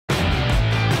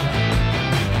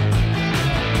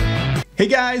Hey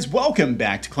guys, welcome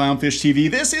back to Clownfish TV.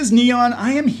 This is Neon.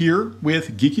 I am here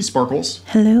with Geeky Sparkles.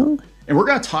 Hello. And we're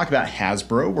going to talk about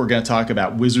Hasbro. We're going to talk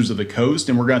about Wizards of the Coast.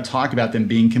 And we're going to talk about them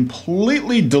being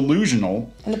completely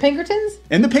delusional. And the Pinkertons?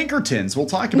 And the Pinkertons. We'll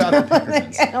talk about the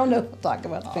Pinkertons. I don't know if we'll talk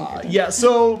about the Pinkertons. Yeah,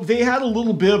 so they had a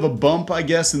little bit of a bump, I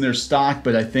guess, in their stock.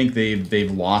 But I think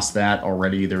they've lost that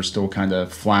already. They're still kind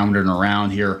of floundering around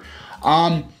here.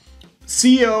 Hasbro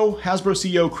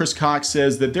CEO Chris Cocks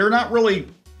says that they're not really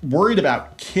worried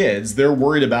about kids. They're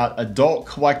worried about adult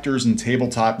collectors and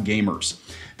tabletop gamers.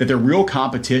 That their real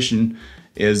competition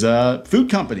is food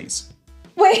companies.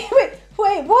 Wait,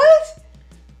 what?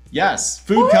 Yes,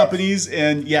 food companies,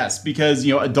 and yes, because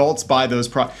adults buy those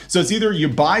products. So it's either you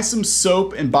buy some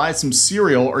soap and buy some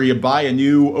cereal, or you buy a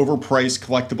new overpriced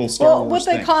collectible Star Wars with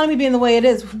thing. the economy being the way it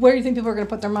is, where do you think people are going to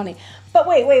put their money? But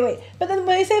wait. But then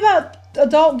when they say about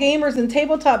adult gamers and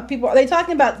tabletop people, are they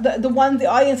talking about the one the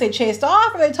audience they chased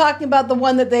off, or are they talking about the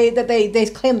one that they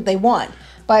claim that they won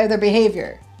by their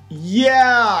behavior?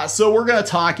 Yeah, so we're going to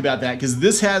talk about that because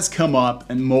this has come up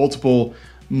in multiple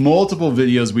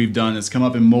videos we've done. It's come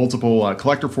up in multiple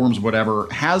collector forums, whatever.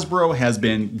 Hasbro has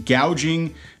been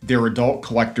gouging their adult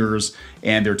collectors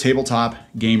and their tabletop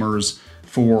gamers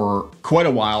for quite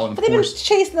a while. And but they've been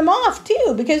chasing them off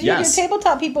too, because you're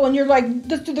tabletop people and you're like,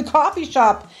 just do the coffee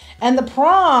shop and the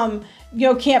prom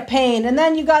campaign, and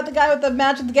then you got the guy with the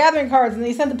Magic the Gathering cards, and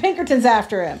they sent the Pinkertons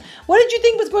after him. What did you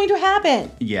think was going to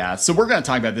happen? Yeah, so we're going to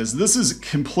talk about this. This is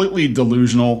completely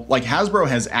delusional. Like, Hasbro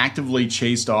has actively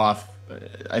chased off,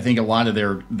 I think, a lot of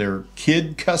their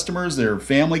kid customers, their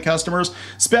family customers,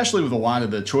 especially with a lot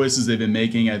of the choices they've been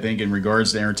making, I think, in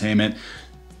regards to entertainment.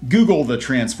 Google the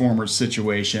Transformers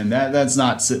situation. That's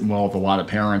not sitting well with a lot of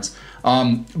parents.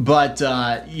 But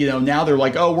now they're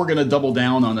like, oh, we're going to double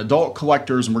down on adult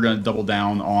collectors and we're going to double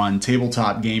down on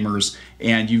tabletop gamers.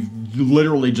 And you've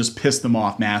literally just pissed them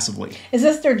off massively. Is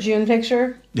this their June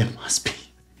picture? It must be.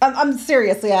 I'm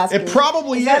seriously asking. It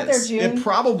probably is. That their June? It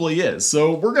probably is.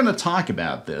 So we're going to talk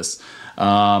about this. We're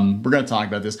going to talk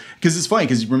about this because it's funny,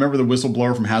 because you remember the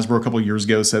whistleblower from Hasbro a couple of years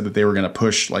ago said that they were going to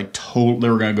push they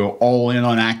were going to go all in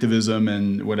on activism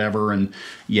and whatever. And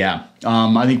yeah,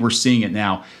 I think we're seeing it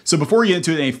now. So before we get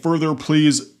into it any further,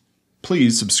 please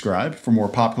subscribe for more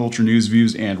pop culture news,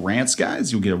 views, and rants,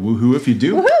 guys. You'll get a woohoo if you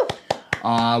do.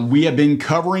 Woohoo! We have been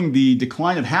covering the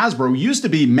decline of Hasbro. We used to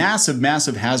be massive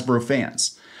Hasbro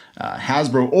fans.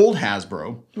 Old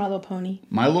Hasbro. My Little Pony.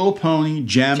 My Little Pony,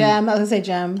 Gem. Gem, I was going to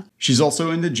say Gem. She's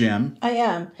also into Gem. I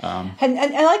am. And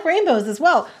I like rainbows as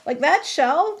well. Like that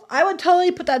shelf, I would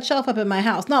totally put that shelf up in my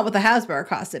house. Not with the Hasbro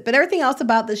across it, but everything else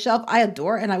about the shelf I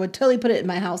adore, and I would totally put it in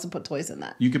my house and put toys in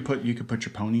that. You could put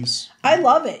your ponies. I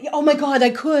love it. Oh my God, I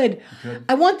could.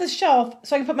 I want this shelf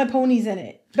so I can put my ponies in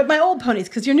it. But my old ponies,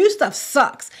 because your new stuff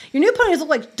sucks. Your new ponies look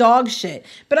like dog shit.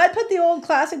 But I put the old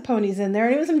classic ponies in there,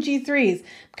 and it was some G3s,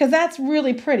 because that's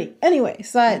really pretty. Anyway,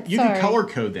 so you can color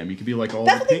code them. You could be like all.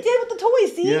 That's what they did with the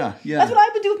toys. See? Yeah. That's what I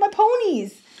would do with my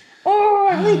ponies. Oh,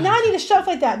 now I need a shelf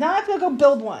like that. Now I have to go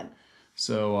build one.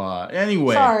 So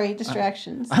anyway, sorry,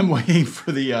 distractions. I'm waiting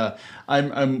for the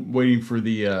I'm waiting for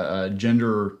the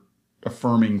gender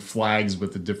affirming flags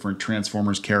with the different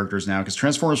Transformers characters now, because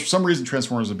Transformers, for some reason,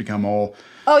 Transformers have become all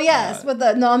with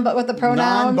the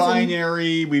pronouns,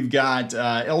 non-binary. We've got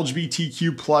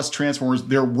LGBTQ plus Transformers.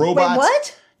 They're robots. Wait,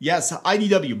 what? Yes,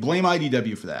 IDW. Blame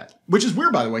IDW for that. Which is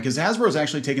weird, by the way, because Hasbro's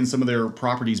actually taken some of their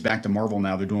properties back to Marvel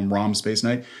now. They're doing ROM Space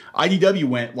Knight. IDW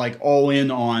went all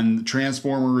in on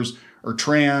Transformers or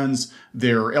trans.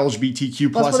 They're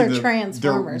LGBTQ plus. They're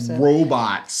Transformers. They're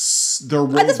robots. They're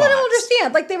robots. That's what I don't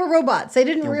understand. Like, they were robots. They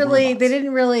didn't really. What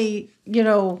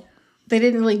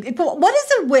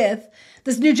is it with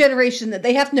this new generation that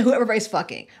they have to know who everybody's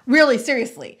fucking? Really,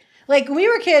 seriously. Like, when we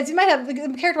were kids, you might have the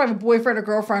character might have a boyfriend or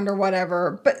girlfriend or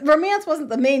whatever, but romance wasn't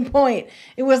the main point.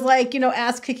 It was like,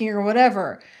 ass kicking or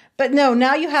whatever. But no,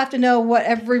 now you have to know what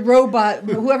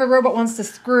whoever robot wants to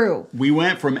screw. We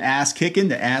went from ass kicking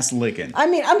to ass licking. I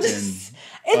mean, I'm just,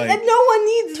 and no one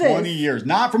needs this. 20 years,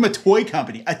 not from a toy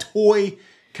company,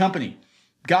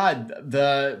 God,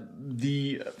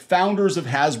 the founders of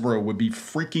Hasbro would be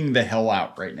freaking the hell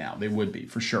out right now. They would be,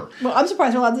 for sure. Well, I'm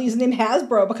surprised they're allowed to use the name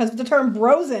Hasbro because of the term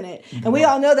bros in it. And we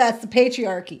all know that's the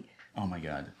patriarchy. Oh my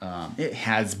God. It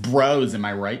has bros, am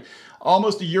I right?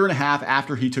 Almost a year and a half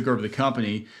after he took over the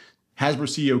company, Hasbro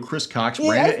CEO Chris Cocks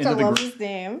ran it into the ground. His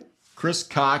name. Chris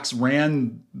Cocks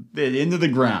ran it into the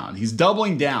ground. He's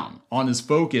doubling down on his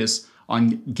focus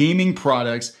on gaming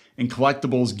products and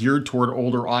collectibles geared toward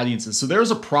older audiences. So there's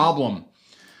a problem.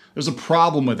 There's a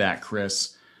problem with that,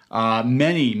 Chris.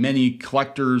 Many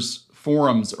collectors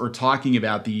forums are talking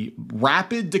about the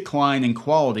rapid decline in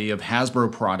quality of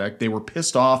Hasbro product. They were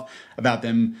pissed off about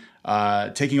them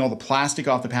taking all the plastic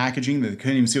off the packaging. They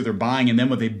couldn't even see what they're buying. And then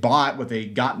what they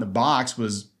got in the box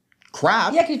was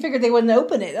crap. Yeah, because you figured they wouldn't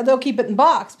open it. They'll keep it in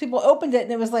box. People opened it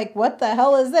and it was like, what the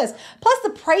hell is this? Plus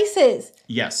the prices.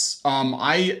 Yes.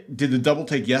 I did the double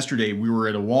take yesterday. We were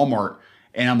at a Walmart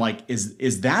and I'm like,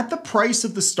 is that the price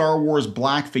of the Star Wars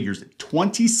Black figures?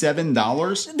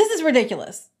 $27? This is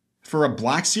ridiculous. For a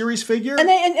Black Series figure? And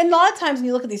a lot of times when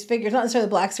you look at these figures, not necessarily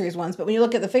the Black Series ones, but when you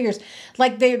look at the figures,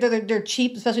 like they're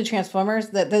cheap, especially Transformers.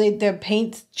 Their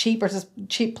paint's cheap or just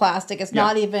cheap plastic. It's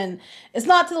not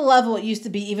to the level it used to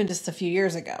be even just a few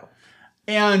years ago.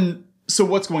 And so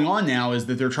what's going on now is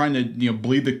that they're trying to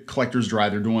bleed the collectors dry.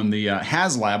 They're doing the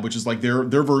HasLab, which is like their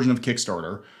version of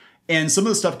Kickstarter. And some of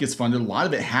the stuff gets funded. A lot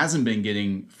of it hasn't been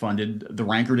getting funded. The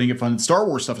Ranker didn't get funded. Star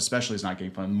Wars stuff especially is not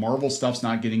getting funded. Marvel stuff's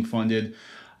not getting funded.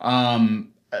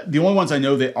 The only ones I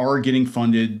know that are getting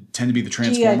funded tend to be the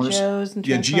Transformers. G.I. Joes and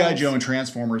Transformers. Yeah, G.I. Joe and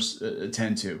Transformers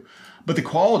tend to. But the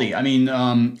quality, I mean,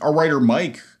 our writer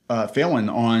Mike Phelan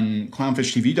on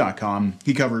clownfishtv.com,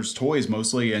 he covers toys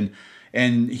mostly,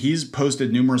 and he's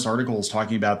posted numerous articles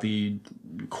talking about the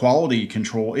quality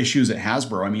control issues at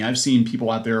Hasbro. I mean, I've seen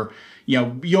people out there, you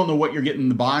don't know what you're getting in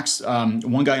the box.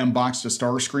 One guy unboxed a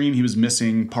Starscream. He was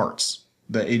missing parts.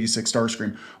 The 86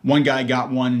 Starscream. One guy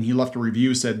got one and he left a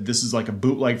review, said this is like a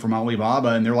bootleg from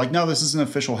Alibaba. And they're like, no, this is an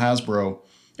official Hasbro.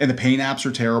 And the paint apps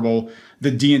are terrible. The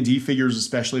D&D figures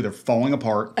especially, they're falling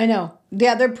apart. I know.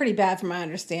 Yeah, they're pretty bad from my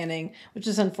understanding, which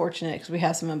is unfortunate because we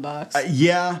have some in box.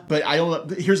 Yeah, but I don't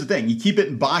know. Here's the thing. You keep it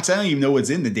in box. I don't even know what's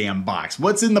in the damn box.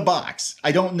 What's in the box?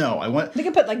 I don't know. They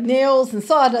could put like nails and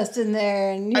sawdust in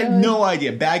there. And, I have no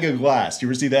idea. Bag of glass. Do you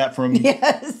ever see that from...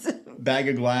 Yes. Bag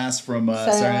of glass from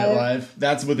Saturday Night Live.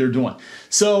 That's what they're doing.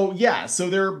 So yeah,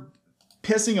 so they're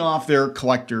pissing off their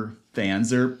collector fans.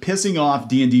 They're pissing off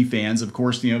D&D fans. Of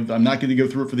course, I'm not going to go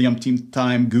through it for the umpteenth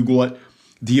time. Google it.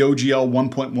 The OGL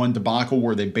 1.1 debacle,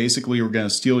 where they basically were going to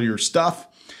steal your stuff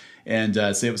and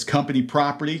say it was company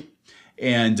property.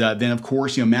 And then, of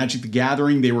course, Magic the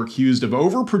Gathering, they were accused of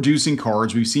overproducing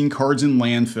cards. We've seen cards in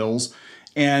landfills.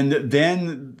 And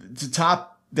then to top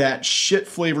that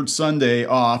shit-flavored sundae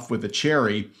off with a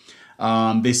cherry,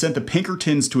 they sent the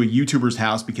Pinkertons to a YouTuber's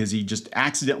house because he just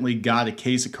accidentally got a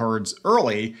case of cards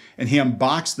early, and he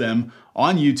unboxed them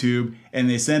on YouTube, and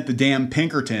they sent the damn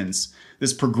Pinkertons,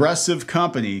 this progressive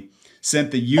company,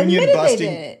 sent the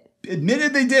union-busting...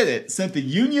 Admitted they did it. Sent the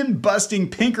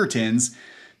union-busting Pinkertons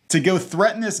to go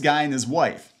threaten this guy and his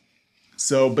wife.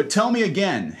 So, but tell me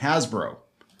again, Hasbro,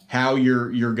 how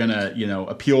you're gonna,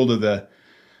 appeal to the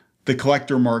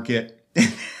collector market.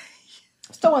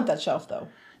 Still want that shelf though.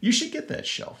 You should get that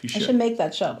shelf. You should. I should make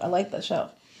that shelf. I like that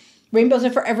shelf. Rainbows are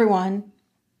for everyone.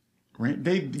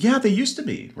 They used to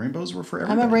be. Rainbows were for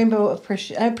everyone. I'm a rainbow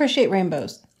I appreciate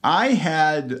rainbows. I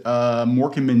had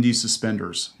Mork and Mindy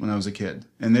suspenders when I was a kid,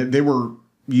 and they were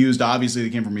used. Obviously, they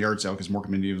came from a yard sale because Mork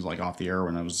and Mindy was like off the air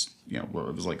when I was, it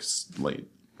was like late.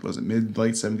 Was it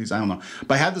late 70s? I don't know.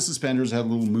 But I had the suspenders. Had a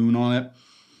little moon on it.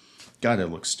 God, it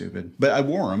looks stupid. But I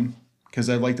wore them because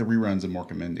I like the reruns of Mork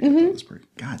and Mindy. Mm-hmm. It was pretty.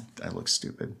 God, I look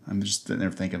stupid. I'm just sitting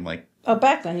there thinking like. Oh,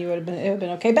 back then it would have been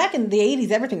okay. Back in the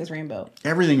 80s, everything was rainbow.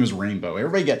 Everything was rainbow.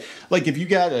 Everybody got like if you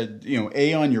got a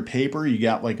A on your paper, you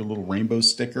got like a little rainbow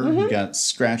sticker. Mm-hmm. You got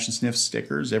scratch and sniff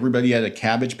stickers. Everybody had a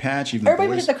Cabbage Patch. Even everybody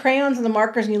would get the crayons and the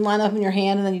markers, and you line up in your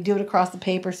hand, and then you do it across the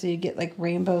paper, so you get like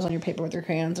rainbows on your paper with your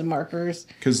crayons and markers.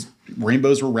 Because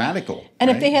rainbows were radical. And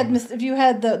right? if you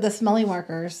had the smelly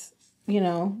markers.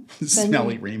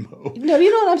 Smelly rainbow. No,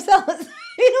 you know what I'm selling.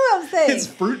 You know what I'm saying? It's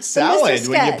fruit salad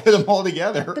when you put them all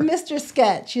together. The Mr.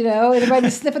 Sketch,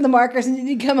 everybody's sniffing the markers, and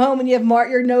you come home and you have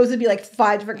your nose would be like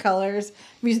 5 different colors.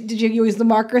 Did you use the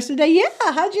markers today? Yeah.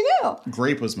 How'd you know?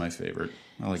 Grape was my favorite.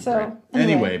 I like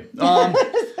grape.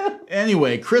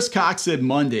 Anyway, Chris Cocks said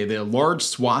Monday that a large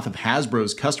swath of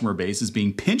Hasbro's customer base is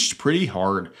being pinched pretty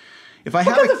hard. Because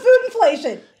of food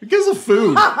inflation. Because of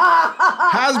food.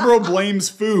 Hasbro blames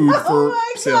food for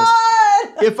sales.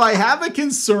 God. If I have a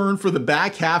concern for the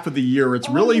back half of the year, it's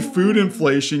really food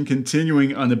inflation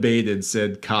continuing unabated,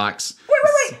 said Cox.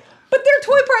 Wait. But their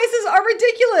toy prices are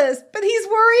ridiculous. But he's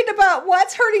worried about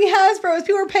what's hurting Hasbro is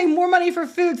people are paying more money for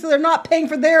food, so they're not paying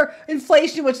for their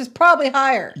inflation, which is probably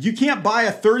higher. You can't buy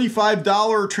a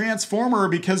 $35 Transformer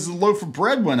because the loaf of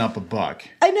bread went up $1.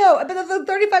 I know, but the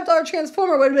 $35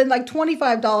 Transformer would have been like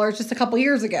 $25 just a couple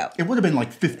years ago. It would have been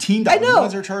like $15. I know.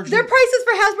 Their prices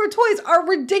for Hasbro toys are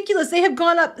ridiculous. They have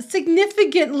gone up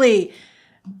significantly.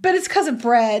 But it's because of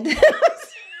bread.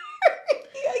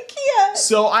 I can't.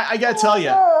 So I got to tell you,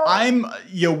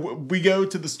 we go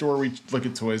to the store, we look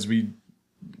at toys, we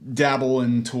dabble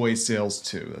in toy sales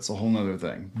too. That's a whole nother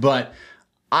thing. But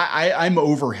I'm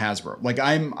over Hasbro. Like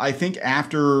I think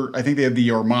they have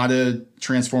the Armada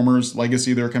Transformers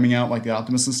Legacy they're coming out, like the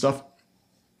Optimus and stuff.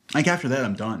 Like after that,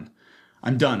 I'm done.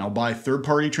 I'll buy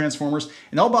third-party Transformers,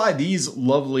 and I'll buy these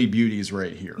lovely beauties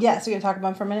right here. Yeah, so you're going to talk about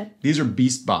them for a minute? These are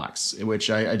Beast Box,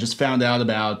 which I just found out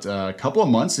about a couple of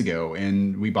months ago,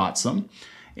 and we bought some.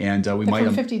 And we might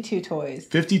have 52 toys.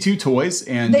 52 toys.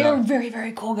 And they are very,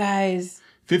 very cool, guys.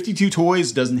 52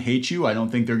 Toys doesn't hate you. I don't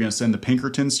think they're going to send the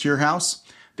Pinkertons to your house.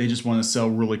 They just want to sell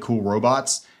really cool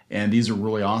robots. And these are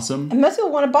really awesome. And most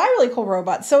people want to buy really cool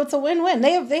robots, so it's a win-win.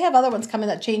 They have other ones coming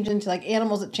that change into like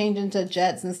animals that change into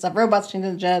jets and stuff. Robots change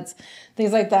into jets,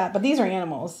 things like that. But these are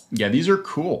animals. Yeah, these are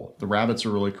cool. The rabbits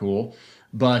are really cool.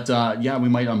 But yeah, we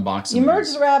might unbox them. You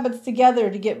merge the rabbits together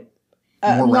to get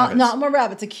more rabbits. Not more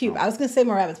rabbits, a cube. I was going to say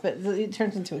more rabbits, but it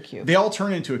turns into a cube. They all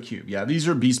turn into a cube. Yeah, these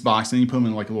are Beast Box, and you put them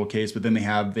in like a little case. But then they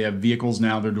have vehicles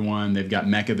now they're doing. They've got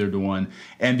mecha they're doing,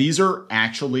 and these are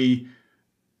actually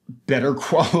better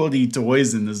quality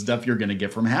toys than the stuff you're going to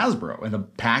get from Hasbro. And the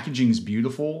packaging's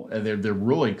beautiful. They're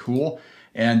really cool.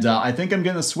 And I think I'm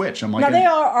going to switch. I'm like, now they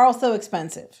are also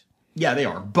expensive. Yeah, they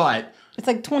are. But it's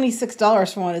like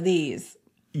 $26 for one of these.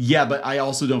 Yeah, but I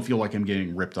also don't feel like I'm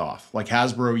getting ripped off. Like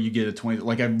Hasbro, you get a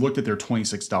I've looked at their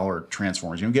 $26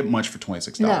 Transformers. You don't get much for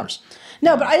 $26.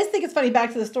 No, but I just think it's funny.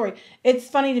 Back to the story. It's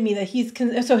funny to me that his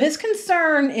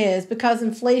concern is because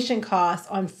inflation costs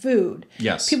on food.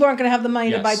 Yes. People aren't going to have the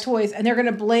money to buy toys, and they're going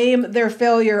to blame their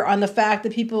failure on the fact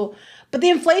that people. But the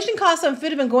inflation costs on food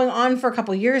have been going on for a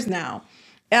couple of years now.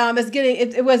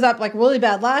 It was up like really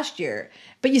bad last year,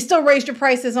 but you still raised your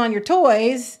prices on your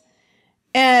toys,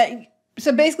 and.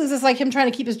 So basically, it's just like him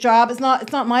trying to keep his job. It's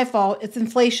not my fault. It's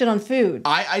inflation on food.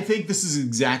 I think this is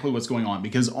exactly what's going on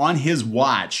because on his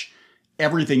watch,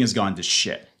 everything has gone to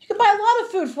shit. You can buy a lot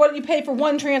of food for what you pay for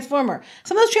one Transformer.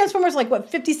 Some of those Transformers are like,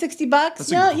 what, $50, $60?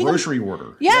 That's a grocery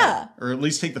order. Yeah. Or at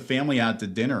least take the family out to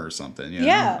dinner or something. You know?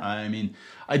 Yeah. I mean,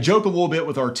 I joke a little bit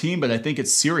with our team, but I think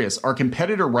it's serious. Our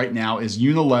competitor right now is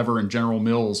Unilever and General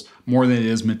Mills more than it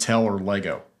is Mattel or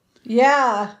Lego.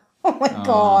 Yeah. Oh, my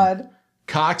God.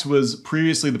 Cocks was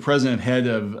previously the president and head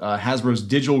of Hasbro's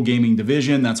digital gaming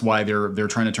division. That's why they're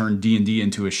trying to turn D&D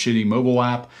into a shitty mobile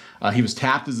app. He was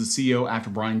tapped as the CEO after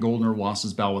Brian Goldner lost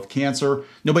his battle with cancer.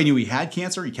 Nobody knew he had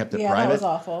cancer. He kept it private. Yeah, that was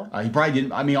awful. He probably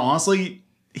didn't. I mean, honestly,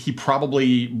 he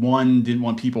probably, one, didn't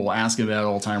want people asking about it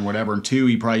all the time or whatever. And two,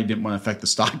 he probably didn't want to affect the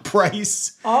stock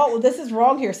price. Oh, well, this is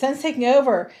wrong here. Since taking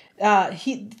over,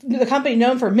 the company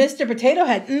known for Mr. Potato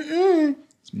Head.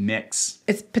 It's Mix.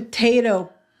 It's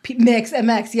Potato Mix,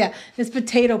 MX, yeah. It's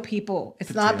potato people.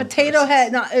 It's not potato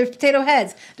head. Not it's potato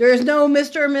heads. There is no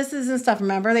Mr. or Mrs. and stuff.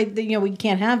 Remember, we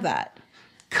can't have that.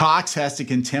 Cox has to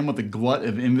contend with a glut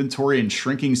of inventory and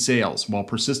shrinking sales, while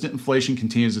persistent inflation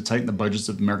continues to tighten the budgets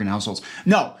of American households.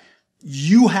 No,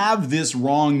 you have this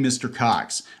wrong, Mr.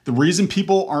 Cox. The reason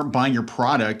people aren't buying your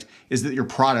product is that your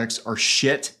products are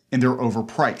shit and they're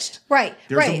overpriced. Right.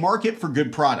 There's a market for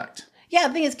good product. Yeah,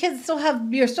 the thing is, kids still have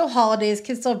still holidays,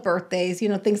 kids still have birthdays,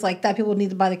 things like that. People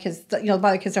need to buy their kids, buy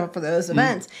their kids stuff for those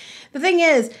events. The thing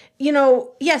is,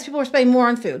 yes, people are spending more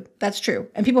on food. That's true,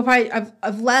 and people probably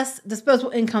have less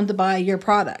disposable income to buy your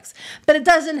products. But it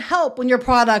doesn't help when your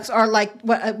products are like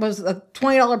what was a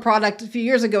 $20 product a few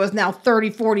years ago is now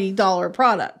 $30, $40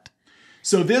 product.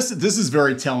 So this is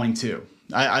very telling too.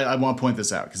 I want to point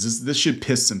this out because this should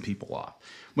piss some people off.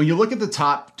 When you look at the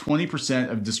top 20%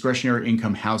 of discretionary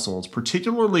income households,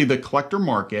 particularly the collector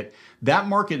market, that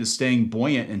market is staying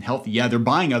buoyant and healthy. Yeah, they're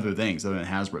buying other things other than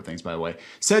Hasbro things, by the way.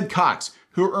 Said Cox,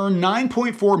 who earned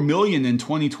 $9.4 million in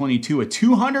 2022, a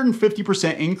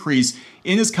 250% increase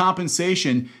in his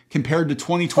compensation compared to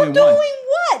 2021. For doing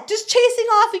what? Just chasing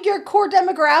off of your core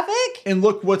demographic? And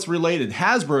look what's related.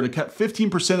 Hasbro to cut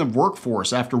 15% of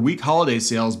workforce after weak holiday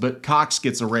sales, but Cox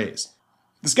gets a raise.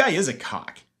 This guy is a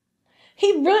cock.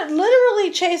 He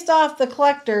literally chased off the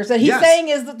collectors that he's saying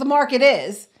is that the market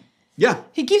is. Yeah.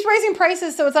 He keeps raising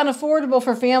prices so it's unaffordable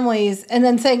for families and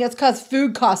then saying it's because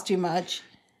food costs too much.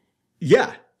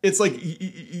 Yeah. It's like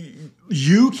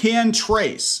you can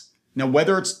trace. Now,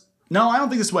 whether it's... No, I don't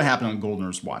think this is what happened on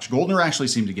Goldner's watch. Goldner actually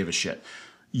seemed to give a shit.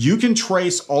 You can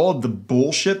trace all of the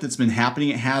bullshit that's been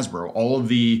happening at Hasbro, all of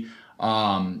the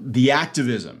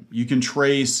activism. You can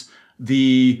trace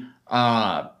the...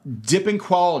 dip in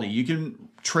quality. You can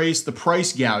trace the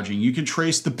price gouging. You can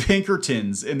trace the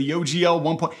Pinkertons and the OGL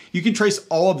 1. You can trace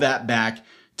all of that back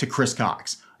to Chris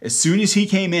Cocks. As soon as he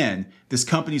came in, this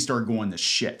company started going to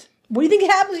shit. What do you think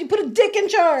happens when you put a dick in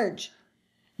charge?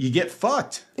 You get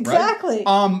fucked. Exactly.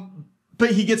 Right?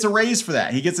 But he gets a raise for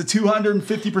that. He gets a 250%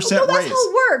 raise. Well, that's how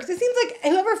it works. It seems like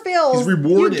whoever fails, he's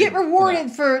rewarded. You get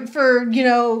rewarded for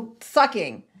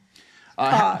sucking.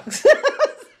 Cocks.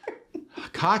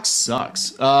 Cocks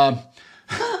sucks. Sorry,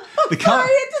 they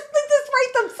just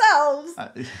write themselves.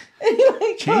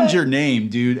 Anyway, change your name,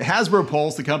 dude. Hasbro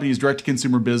Pulse, the company's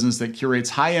direct-to-consumer business that curates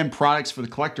high-end products for the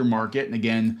collector market. And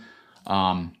again,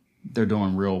 they're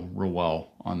doing real well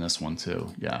on this one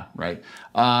too. Yeah, right.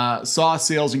 Saw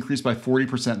sales increase by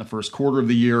 40% in the first quarter of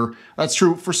the year. That's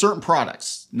true for certain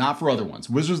products, not for other ones.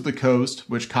 Wizards of the Coast,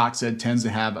 which Cox said tends to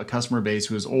have a customer base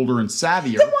who is older and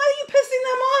savvier. Then why are you pissing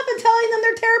them off and telling them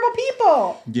they're terrible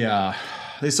people? Yeah.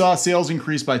 They saw sales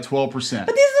increase by 12%. But these are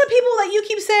the people that you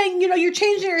keep saying, you're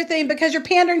changing everything because you're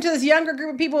pandering to this younger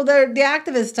group of people that are the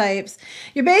activist types.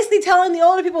 You're basically telling the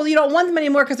older people you don't want them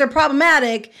anymore because they're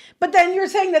problematic, but then you're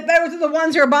saying that those are the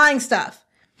ones who are buying stuff.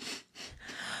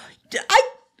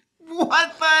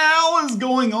 What the hell is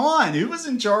going on? Who was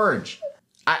in charge?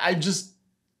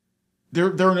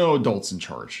 There are no adults in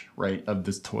charge, right, of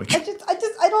this toy.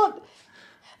 I don't.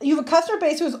 You have a customer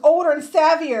base who is older and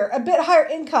savvier, a bit higher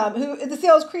income, who the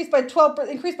sales increased by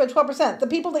 12%. The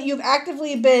people that you've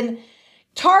actively been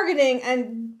targeting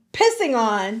and pissing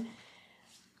on.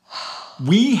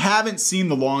 We haven't seen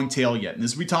the long tail yet.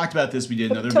 And we talked about this. We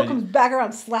did another video. Comes back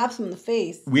around, slaps him in the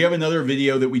face. We have another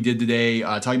video that we did today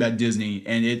talking about Disney.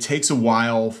 And it takes a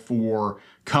while for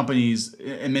companies,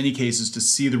 in many cases, to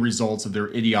see the results of their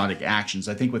idiotic actions.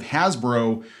 I think with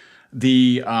Hasbro,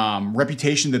 the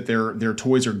reputation that their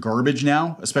toys are garbage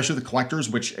now, especially the collectors,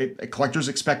 which collectors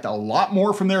expect a lot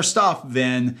more from their stuff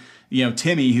than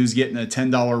Timmy, who's getting a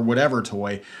 $10 whatever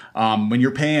toy. When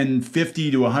you're paying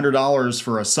 $50 to $100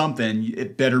 for a something,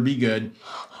 it better be good.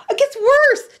 It gets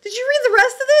worse. Did you read the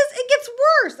rest of this? It gets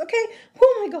worse. Okay.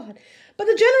 Oh my God. But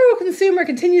the general consumer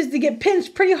continues to get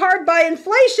pinched pretty hard by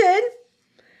inflation.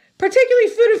 Particularly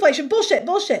food inflation.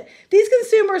 Bullshit. These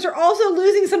consumers are also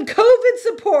losing some COVID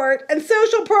support and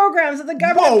social programs that the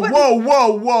government Whoa.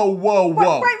 Right.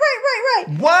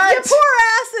 What? Your poor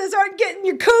asses aren't getting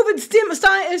your COVID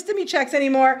stimmy checks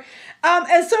anymore.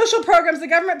 And social programs the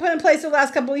government put in place the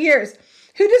last couple of years.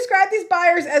 Who describe these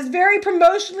buyers as very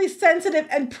promotionally sensitive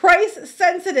and price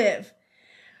sensitive.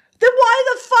 Then why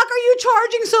the fuck are you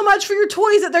charging so much for your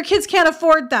toys that their kids can't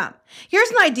afford them? Here's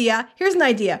an idea.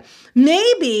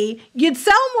 Maybe you'd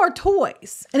sell more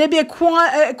toys and it'd be a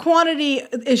quantity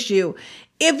issue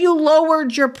if you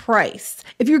lowered your price.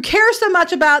 If you care so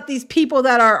much about these people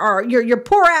that are your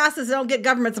poor asses that don't get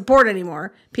government support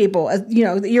anymore, people, as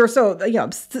that you're so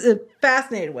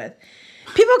fascinated with.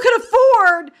 People could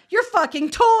afford your fucking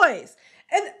toys.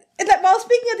 And that while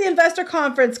speaking at the investor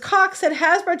conference, Cox said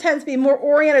Hasbro tends to be more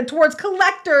oriented towards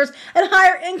collectors and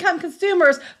higher income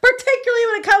consumers, particularly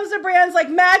when it comes to brands like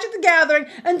Magic the Gathering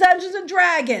and Dungeons and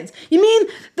Dragons. You mean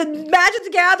the Magic the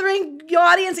Gathering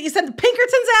audience that you sent the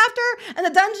Pinkertons after, and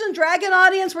the Dungeons and Dragon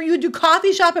audience where you do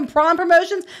coffee shop and prom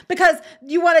promotions because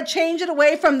you want to change it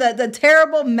away from the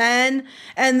terrible men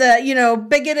and the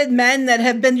bigoted men that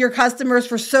have been your customers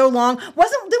for so long? Didn't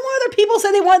one other people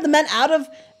say they wanted the men out of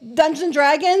Dungeons and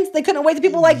Dragons? They couldn't wait till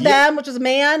people like them, which was a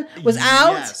man, was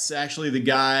out. Yes, actually, the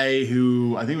guy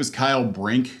who I think it was Kyle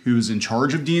Brink, who's in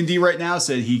charge of D&D right now,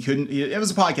 said he couldn't. It was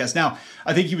a podcast. Now,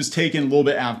 I think he was taken a little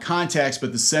bit out of context,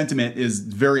 but the sentiment is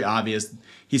very obvious.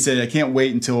 He said, "I can't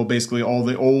wait until basically all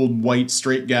the old white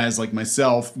straight guys like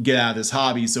myself get out of this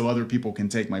hobby, so other people can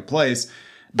take my place."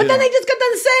 But then they just got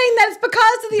done saying that it's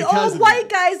because of the old white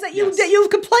guys that you've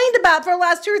complained about for the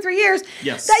last 2 or 3 years.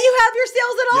 Yes. That you have your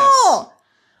sales at all.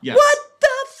 Yes. What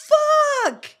the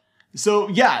fuck? So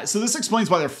this explains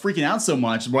why they're freaking out so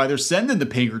much, why they're sending the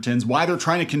Pinkertons, why they're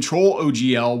trying to control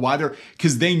OGL,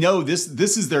 because they know this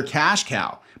is their cash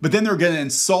cow. But then they're going to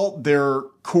insult their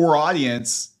core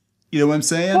audience. You know what I'm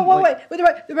saying? Wait.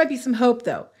 There might be some hope,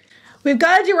 though. We've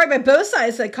got to do right by both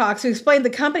sides, said Cox, who explained the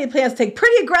company plans to take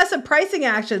pretty aggressive pricing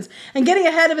actions and getting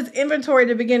ahead of its inventory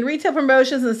to begin retail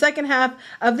promotions in the second half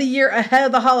of the year ahead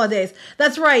of the holidays.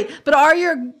 That's right. But are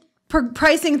your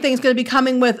pricing thing's going to be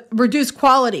coming with reduced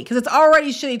quality because it's already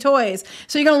shitty toys.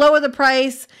 So you're going to lower the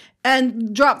price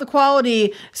and drop the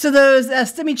quality. So those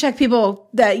stimmy check people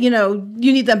that, you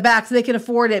need them back so they can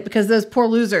afford it because those poor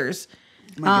losers,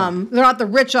 they're not the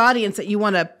rich audience that you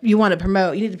want to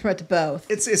promote. You need to promote to both.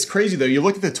 It's crazy though. You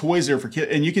look at the toys there for kids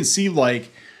and you can see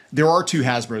there are two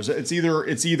Hasbros. It's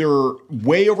either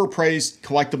way overpriced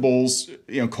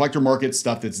collectibles, collector market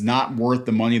stuff that's not worth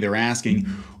the money they're asking,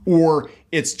 or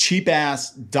it's cheap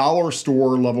ass dollar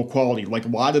store level quality. Like a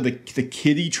lot of the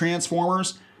kiddie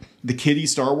Transformers, the kiddie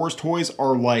Star Wars toys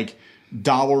are like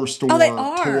dollar store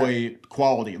toy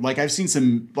quality. Like I've seen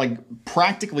some like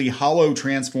practically hollow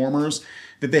Transformers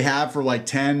that they have for like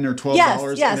 $10 or $12.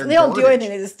 Yes, they don't do anything;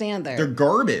 they just stand there. They're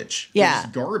garbage. Yeah, they're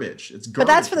just garbage. It's But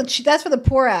garbage. that's for the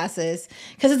poor asses,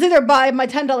 because it's either buy my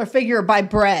 $10 figure or buy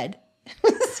bread.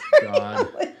 God.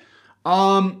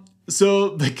 So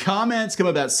the comments come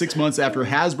about 6 months after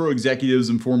Hasbro executives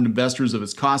informed investors of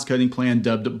its cost-cutting plan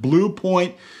dubbed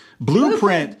Blueprint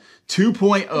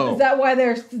 2.0. Is that why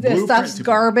their stuff's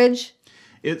garbage?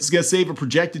 It's going to save a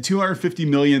projected $250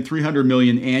 million, $300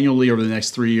 million annually over the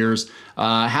next 3 years.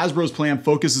 Hasbro's plan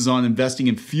focuses on investing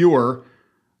in fewer,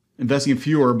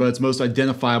 but its most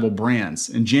identifiable brands.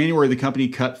 In January, the company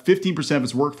cut 15% of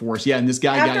its workforce. Yeah, and this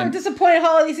guy after a disappointing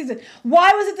holiday season.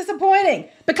 Why was it disappointing?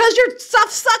 Because your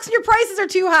stuff sucks and your prices are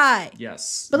too high.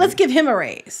 Yes. But let's give him a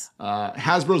raise.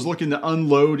 Hasbro's looking to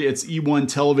unload its E1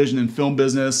 television and film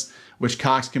business, which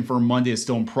Cox confirmed Monday is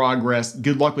still in progress.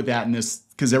 Good luck with that in this,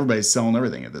 because everybody's selling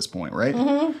everything at this point, right?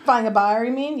 Mm-hmm. Finding a buyer,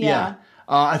 you mean? Yeah.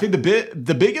 I think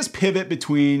the biggest pivot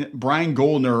between Brian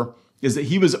Goldner is that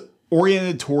he was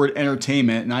oriented toward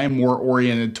entertainment, and I am more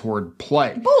oriented toward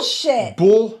play.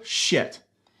 Bullshit.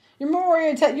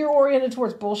 You're oriented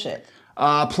towards bullshit.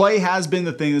 Play has been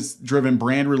the thing that's driven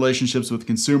brand relationships with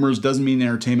consumers. Doesn't mean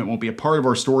entertainment won't be a part of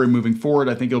our story moving forward.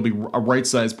 I think it'll be a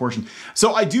right-sized portion.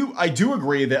 So I do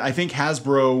agree that I think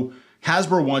Hasbro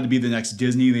wanted to be the next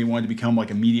Disney. They wanted to become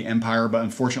like a media empire, but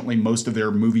unfortunately most of their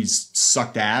movies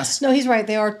sucked ass. No, he's right.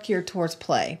 They are geared towards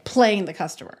playing the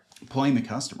customer. Playing the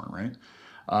customer, right?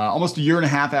 Almost a year and a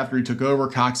half after he took over,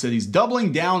 Cox said he's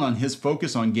doubling down on his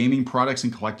focus on gaming products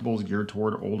and collectibles geared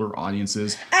toward older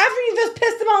audiences. After you just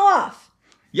pissed them all off.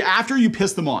 Yeah, after you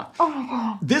piss them off. Oh my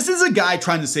God. This is a guy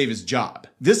trying to save his job.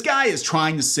 This guy is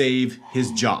trying to save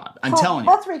his job. I'm telling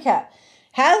you. Let's recap.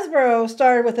 Hasbro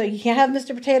started with you can't have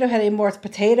Mr. Potato Head anymore. It's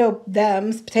potato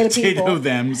thems, potato people. Potato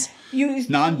thems.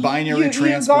 Non-binary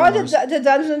Transformers. You go to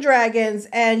Dungeons and Dragons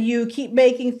and you keep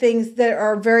making things that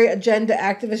are very agenda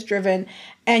activist driven,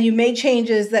 and you made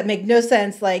changes that make no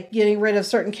sense, like getting rid of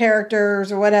certain characters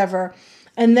or whatever.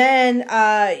 And then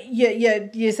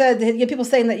you said you get people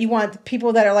saying that you want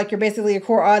people that are like you're basically your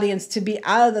core audience to be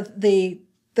out of the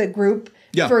group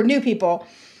for new people.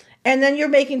 And then you're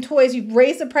making toys. You've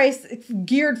raised the price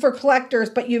geared for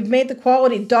collectors, but you've made the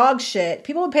quality dog shit.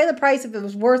 People would pay the price if it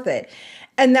was worth it.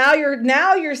 And now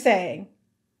you're saying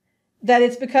that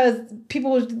it's because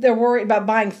they're worried about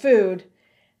buying food,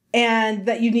 and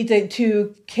that you need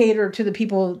to cater to the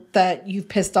people that you've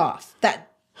pissed off.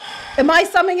 Am I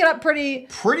summing it up pretty?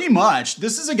 Pretty much.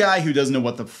 This is a guy who doesn't know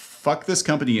what the fuck this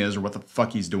company is or what the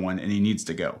fuck he's doing, and he needs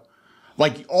to go.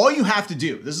 Like, all you have to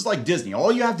do, this is like Disney.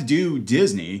 All you have to do,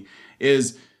 Disney,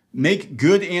 is make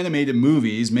good animated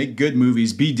movies, make good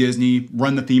movies, be Disney,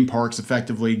 run the theme parks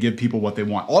effectively, give people what they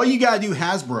want. All you got to do,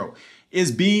 Hasbro,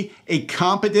 is be a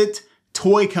competent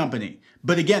toy company.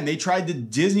 But again, they tried to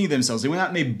Disney themselves. They went out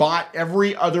and they bought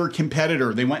every other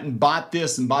competitor. They went and bought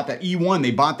this and bought that. E1,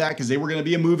 they bought that because they were going to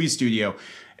be a movie studio.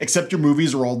 Except your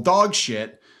movies are all dog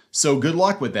shit. So good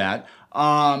luck with that.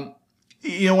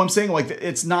 You know what I'm saying? Like,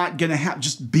 it's not going to happen.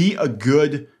 Just be a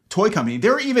good toy company.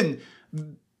 They're even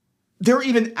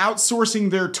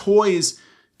outsourcing their toys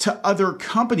to other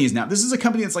companies now. This is a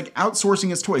company that's like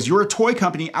outsourcing its toys. You're a toy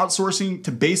company outsourcing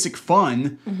to Basic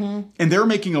Fun, and they're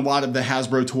making a lot of the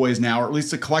Hasbro toys now, or at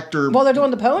least the collector. Well, they're doing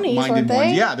the ponies, aren't they?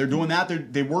 Ones. Yeah, they're doing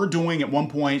that. They were doing at one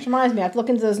point. Which reminds me, I have to look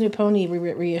into those new pony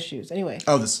reissues. Anyway.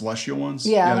 Oh, the Celestial ones?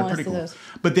 Yeah, they're pretty cool. Those.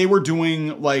 But they were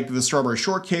doing like the Strawberry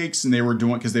Shortcakes, and they were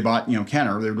doing, because they bought,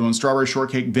 Kenner, they were doing Strawberry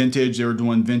Shortcake vintage, they were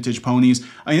doing vintage ponies.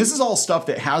 I mean, this is all stuff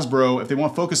that Hasbro, if they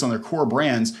want to focus on their core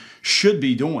brands, should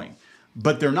be doing.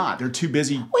 But they're not. They're too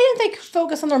busy. Why didn't they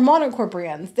focus on their modern core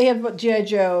brands? They have G.I.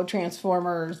 Joe,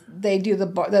 Transformers. They do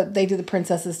the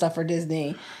princesses stuff for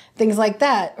Disney, things like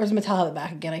that. Or is Mattel the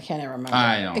back again? I can't even remember.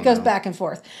 I don't know. It goes back and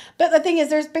forth. But the thing is,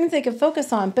 there's things they can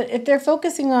focus on. But if they're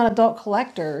focusing on adult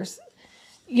collectors,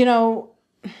 I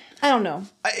don't know.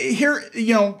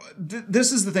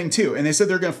 This is the thing too. And they said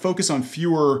they're going to focus on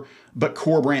fewer but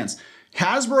core brands.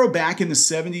 Hasbro back in the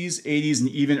 70s, 80s, and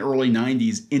even early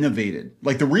 90s innovated.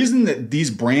 Like, the reason that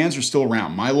these brands are still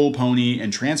around, My Little Pony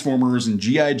and Transformers and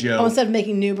G.I. Joe. Oh, instead of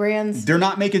making new brands? They're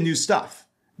not making new stuff.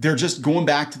 They're just going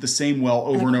back to the same well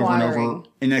over and over and over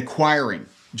and acquiring.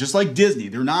 Just like Disney.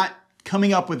 They're not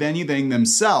coming up with anything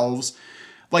themselves.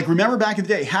 Like, remember back in the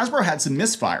day, Hasbro had some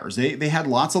misfires. They had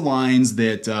lots of lines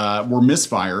that were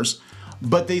misfires,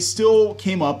 but they still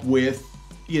came up with,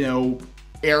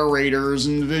 Air Raiders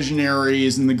and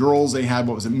Visionaries, and the girls they had,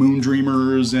 Moon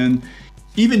Dreamers, and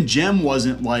even Gem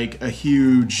wasn't like a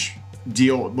huge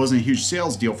deal. It wasn't a huge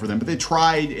sales deal for them, but they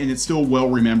tried, and it's still well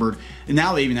remembered. And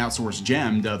now they even outsource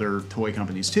Gem to other toy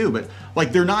companies too. But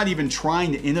like, they're not even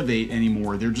trying to innovate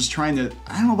anymore. They're just trying to,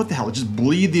 I don't know what the hell, just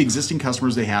bleed the existing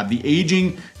customers they have, the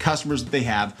aging customers that they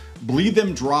have, bleed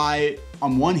them dry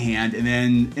on one hand and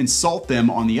then insult them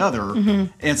on the other.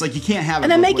 And it's like, you can't have it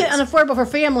and then both make it ways. unaffordable for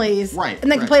families, Right,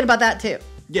 and then right. complain about that too.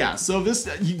 Yeah, so this,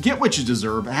 you get what you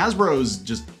deserve. Hasbro's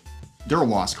just, they're a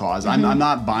lost cause. I'm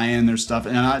not buying their stuff,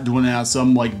 and I'm not doing it as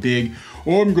some like big,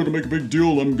 oh, I'm going to make a big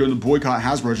deal, I'm going to boycott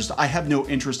Hasbro. Just, I have no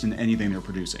interest in anything they're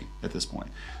producing at this point.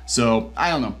 So,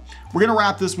 I don't know. We're going to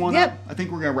wrap this one up. I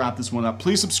think we're going to wrap this one up.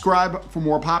 Please subscribe for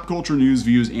more pop culture news,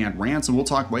 views, and rants, and we'll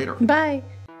talk later. Bye.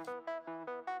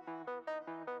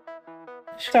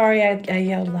 Sorry, I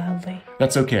yelled loudly.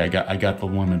 That's okay. I got the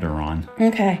limiter on.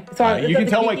 Okay. So You can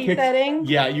tell my kick kick setting.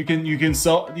 Yeah, you can Wait,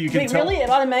 tell. really? It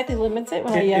automatically limits it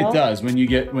when I yell? It does. When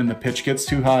the pitch gets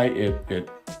too high,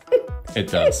 it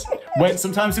does.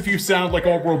 Sometimes if you sound like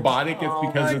all robotic, it's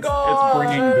because it's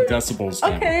bringing the decibels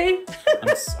down. Okay.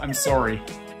 I'm sorry.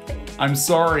 I'm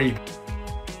sorry.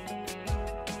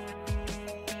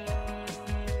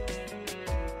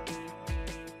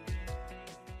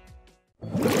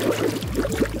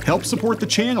 Help support the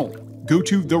channel. Go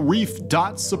to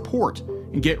thereef.support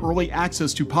and get early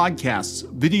access to podcasts,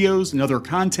 videos, and other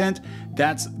content.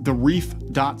 That's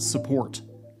thereef.support.